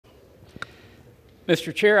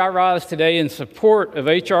Mr. Chair, I rise today in support of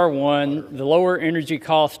H.R. 1, the Lower Energy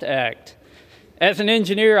Cost Act. As an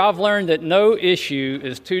engineer, I've learned that no issue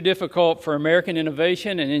is too difficult for American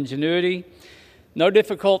innovation and ingenuity, no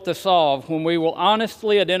difficult to solve when we will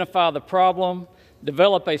honestly identify the problem,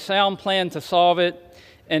 develop a sound plan to solve it,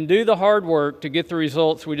 and do the hard work to get the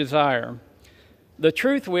results we desire. The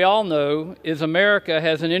truth we all know is America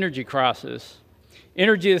has an energy crisis.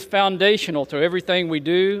 Energy is foundational to everything we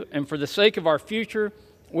do, and for the sake of our future,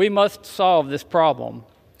 we must solve this problem.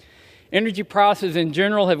 Energy prices in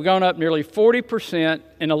general have gone up nearly 40%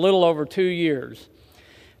 in a little over 2 years.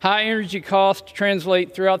 High energy costs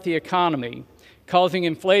translate throughout the economy, causing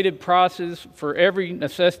inflated prices for every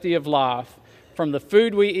necessity of life, from the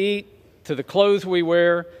food we eat, to the clothes we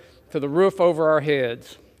wear, to the roof over our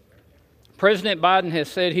heads. President Biden has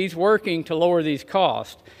said he's working to lower these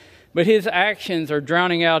costs, but his actions are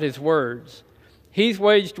drowning out his words. He's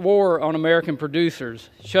waged war on American producers,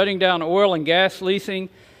 shutting down oil and gas leasing,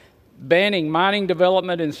 banning mining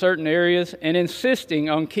development in certain areas, and insisting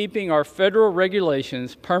on keeping our federal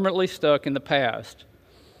regulations permanently stuck in the past.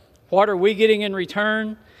 What are we getting in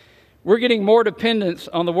return? We're getting more dependence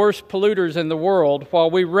on the worst polluters in the world while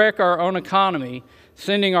we wreck our own economy,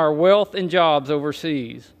 sending our wealth and jobs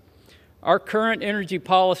overseas. Our current energy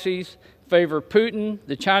policies favor Putin,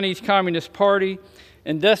 the Chinese Communist Party,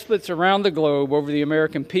 and despots around the globe over the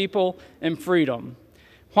American people and freedom.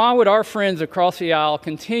 Why would our friends across the aisle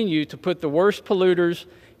continue to put the worst polluters,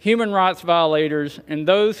 human rights violators, and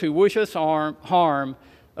those who wish us harm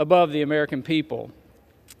above the American people?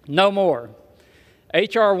 No more.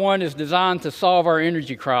 H.R. 1 is designed to solve our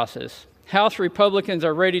energy crisis. House Republicans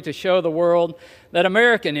are ready to show the world that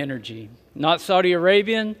American energy, not Saudi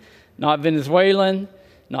Arabian, not Venezuelan,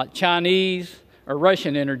 not Chinese or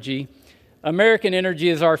Russian energy, American energy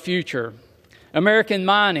is our future. American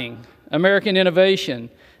mining, American innovation,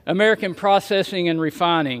 American processing and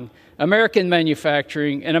refining, American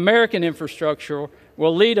manufacturing, and American infrastructure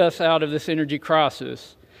will lead us out of this energy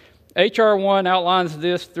crisis. H.R. 1 outlines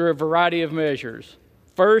this through a variety of measures.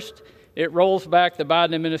 First, it rolls back the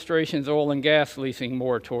Biden administration's oil and gas leasing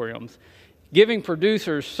moratoriums, giving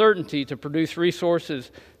producers certainty to produce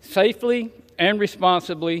resources safely and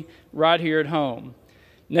responsibly right here at home.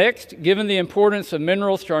 Next, given the importance of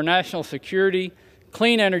minerals to our national security,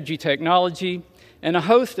 clean energy technology, and a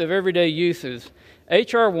host of everyday uses,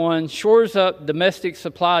 H.R. 1 shores up domestic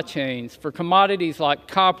supply chains for commodities like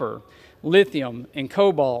copper, lithium, and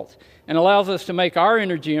cobalt, and allows us to make our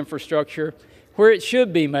energy infrastructure where it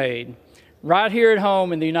should be made, right here at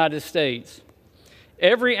home in the United States.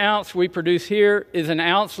 Every ounce we produce here is an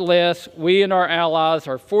ounce less we and our allies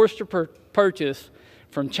are forced to purchase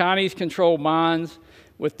from Chinese-controlled mines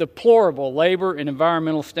with deplorable labor and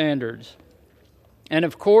environmental standards. And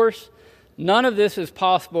of course, none of this is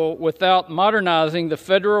possible without modernizing the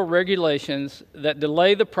federal regulations that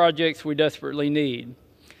delay the projects we desperately need.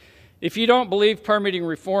 If you don't believe permitting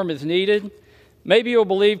reform is needed, maybe you'll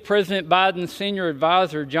believe President Biden's senior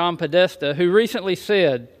advisor, John Podesta, who recently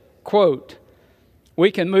said, quote, "We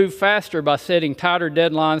can move faster by setting tighter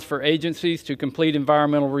deadlines for agencies to complete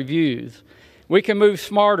environmental reviews. We can move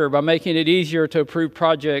smarter by making it easier to approve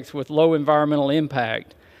projects with low environmental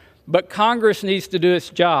impact. But Congress needs to do its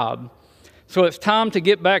job. So it's time to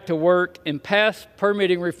get back to work and pass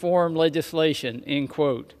permitting reform legislation," end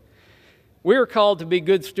quote. We are called to be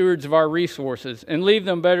good stewards of our resources and leave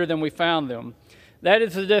them better than we found them. That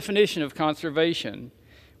is the definition of conservation.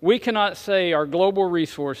 We cannot say our global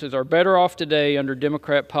resources are better off today under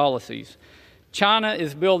Democrat policies. China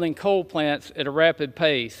is building coal plants at a rapid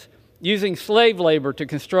pace, using slave labor to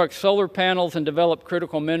construct solar panels and develop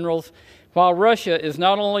critical minerals, while Russia is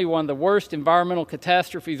not only one of the worst environmental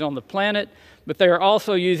catastrophes on the planet, but they are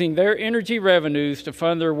also using their energy revenues to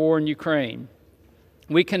fund their war in Ukraine.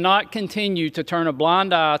 We cannot continue to turn a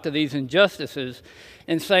blind eye to these injustices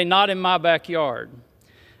and say, "Not in my backyard."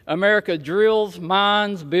 America drills,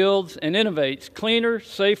 mines, builds, and innovates cleaner,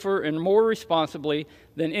 safer, and more responsibly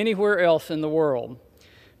than anywhere else in the world.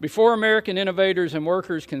 Before American innovators and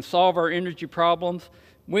workers can solve our energy problems,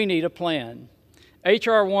 we need a plan.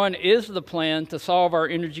 H.R. 1 is the plan to solve our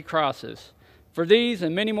energy crisis. For these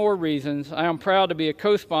and many more reasons, I am proud to be a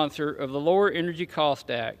co-sponsor of the Lower Energy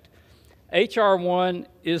Cost Act. H.R. 1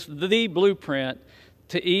 is the blueprint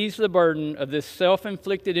to ease the burden of this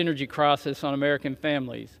self-inflicted energy crisis on American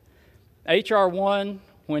families. H.R. 1,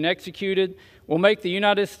 when executed, will make the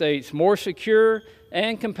United States more secure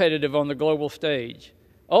and competitive on the global stage.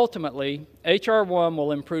 Ultimately, H.R. 1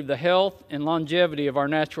 will improve the health and longevity of our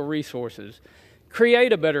natural resources,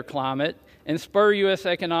 create a better climate, and spur U.S.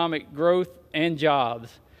 economic growth and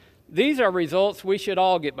jobs. These are results we should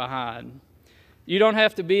all get behind. You don't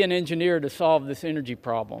have to be an engineer to solve this energy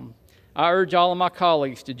problem. I urge all of my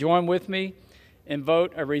colleagues to join with me and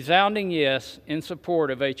vote a resounding yes in support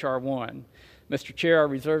of H.R. 1. Mr. Chair, I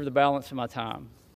reserve the balance of my time.